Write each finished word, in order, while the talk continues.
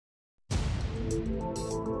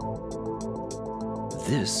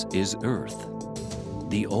This is Earth,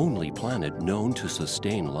 the only planet known to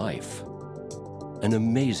sustain life. An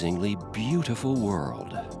amazingly beautiful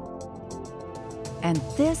world. And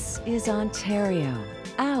this is Ontario,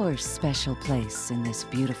 our special place in this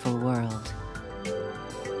beautiful world.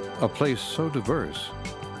 A place so diverse,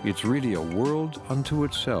 it's really a world unto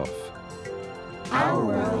itself. Our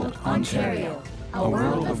world, Ontario, a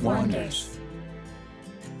world of wonders.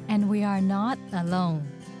 And we are not alone.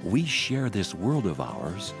 We share this world of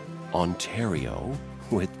ours, Ontario,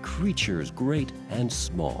 with creatures great and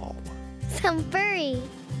small. Some furry.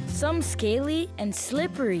 Some scaly and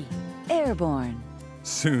slippery. Airborne.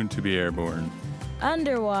 Soon to be airborne.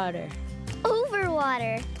 Underwater.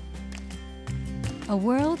 Overwater. A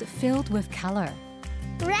world filled with color.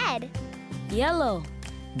 Red. Yellow.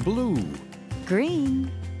 Blue.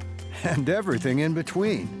 Green. And everything in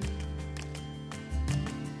between.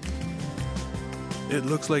 It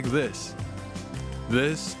looks like this,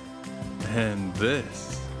 and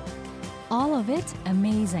this. All of it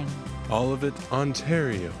amazing. All of it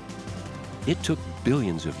Ontario. It took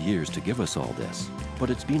billions of years to give us all this, but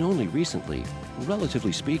it's been only recently,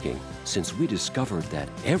 relatively speaking, since we discovered that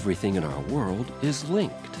everything in our world is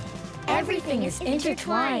linked. Everything is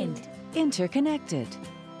intertwined. Interconnected.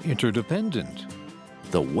 Interdependent.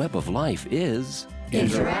 The web of life is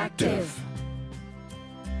Interactive.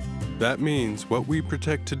 That means what we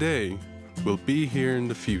protect today will be here in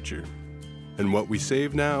the future. And what we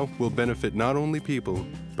save now will benefit not only people,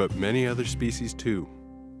 but many other species too.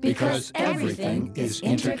 Because everything is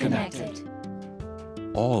interconnected.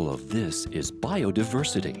 All of this is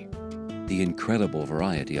biodiversity, the incredible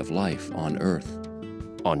variety of life on Earth.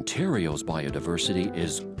 Ontario's biodiversity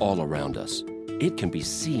is all around us. It can be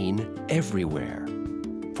seen everywhere.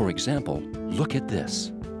 For example, look at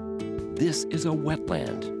this. This is a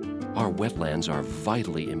wetland. Our wetlands are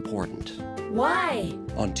vitally important. Why?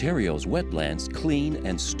 Ontario's wetlands clean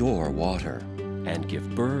and store water and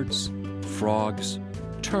give birds, frogs,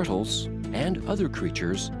 turtles, and other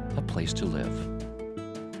creatures a place to live.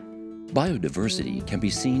 Biodiversity can be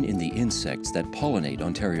seen in the insects that pollinate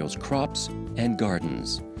Ontario's crops and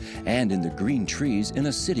gardens, and in the green trees in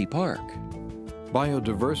a city park.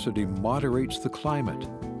 Biodiversity moderates the climate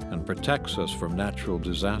and protects us from natural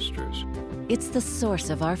disasters. It's the source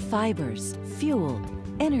of our fibers, fuel,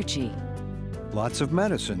 energy. Lots of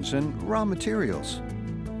medicines and raw materials.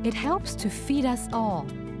 It helps to feed us all.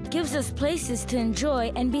 Gives us places to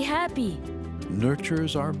enjoy and be happy.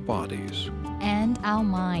 Nurtures our bodies. And our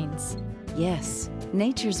minds. Yes,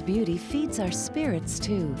 nature's beauty feeds our spirits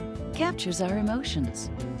too, captures our emotions.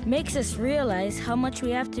 Makes us realize how much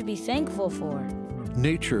we have to be thankful for.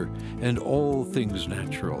 Nature and all things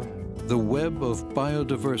natural. The web of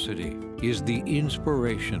biodiversity is the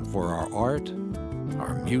inspiration for our art,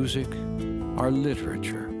 our music, our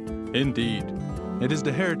literature. Indeed, it is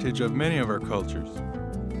the heritage of many of our cultures.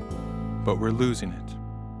 But we're losing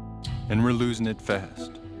it. And we're losing it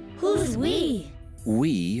fast. Who's we?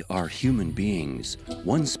 We are human beings,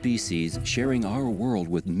 one species sharing our world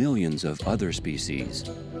with millions of other species.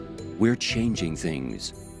 We're changing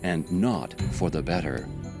things, and not for the better.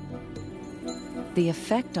 The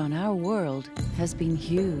effect on our world has been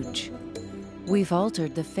huge. We've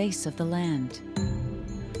altered the face of the land,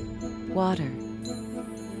 water,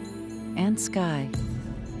 and sky.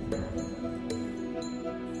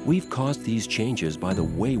 We've caused these changes by the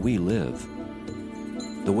way we live,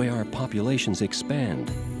 the way our populations expand,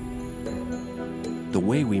 the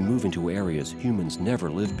way we move into areas humans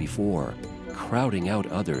never lived before, crowding out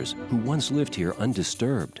others who once lived here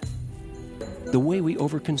undisturbed, the way we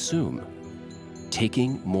overconsume,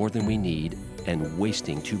 taking more than we need and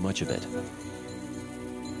wasting too much of it.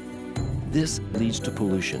 This leads to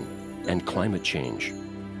pollution and climate change.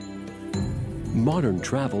 Modern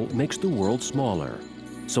travel makes the world smaller,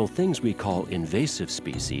 so things we call invasive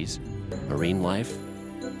species, marine life,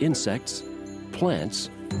 insects, plants,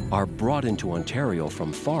 are brought into Ontario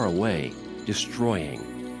from far away, destroying,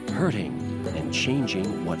 hurting, and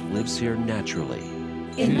changing what lives here naturally.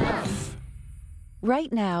 Enough.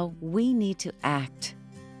 Right now, we need to act,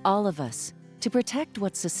 all of us, to protect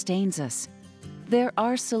what sustains us. There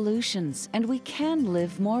are solutions, and we can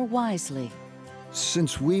live more wisely.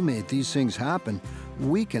 Since we made these things happen,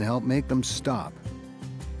 we can help make them stop.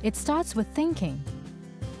 It starts with thinking,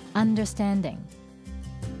 understanding,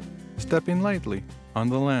 Stepping lightly on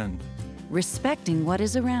the land. Respecting what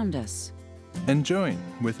is around us. Enjoying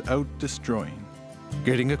without destroying.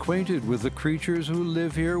 Getting acquainted with the creatures who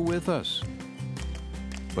live here with us,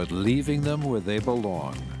 but leaving them where they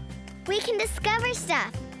belong. We can discover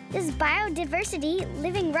stuff. There's biodiversity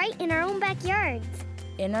living right in our own backyards.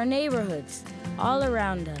 In our neighborhoods. all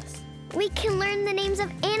around us. We can learn the names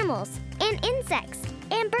of animals and insects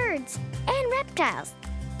and birds and reptiles.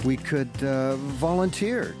 We could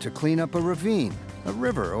volunteer to clean up a ravine, a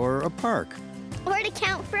river, or a park. Or to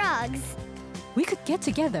count frogs. We could get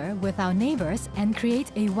together with our neighbors and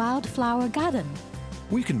create a wildflower garden.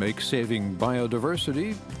 We can make saving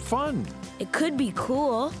biodiversity fun. It could be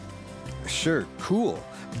cool. Sure, cool,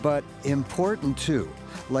 but important too,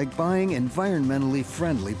 like buying environmentally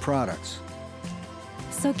friendly products.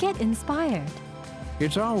 So get inspired.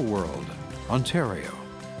 It's our world, Ontario.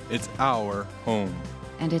 It's our home.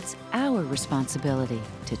 And it's our responsibility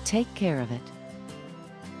to take care of it.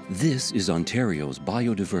 This is Ontario's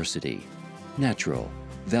biodiversity. Natural,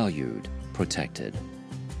 valued, protected.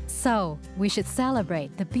 So we should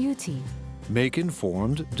celebrate the beauty. Make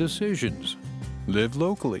informed decisions. Live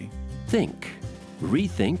locally. Think,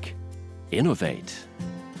 rethink, innovate.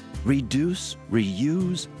 Reduce,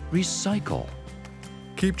 reuse, recycle.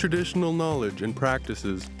 Keep traditional knowledge and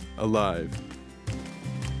practices alive.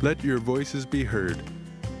 Let your voices be heard.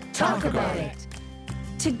 Talk about it.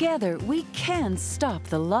 Together, we can stop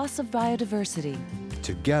the loss of biodiversity.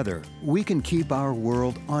 Together, we can keep our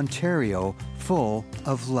world, Ontario, full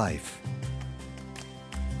of life.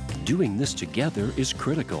 Doing this together is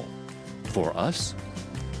critical. For us,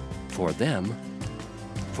 for them,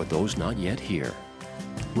 for those not yet here.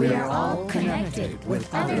 We are all connected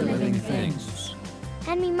with other living things.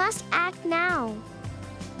 And we must act now.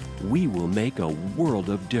 We will make a world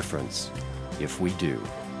of difference if we do.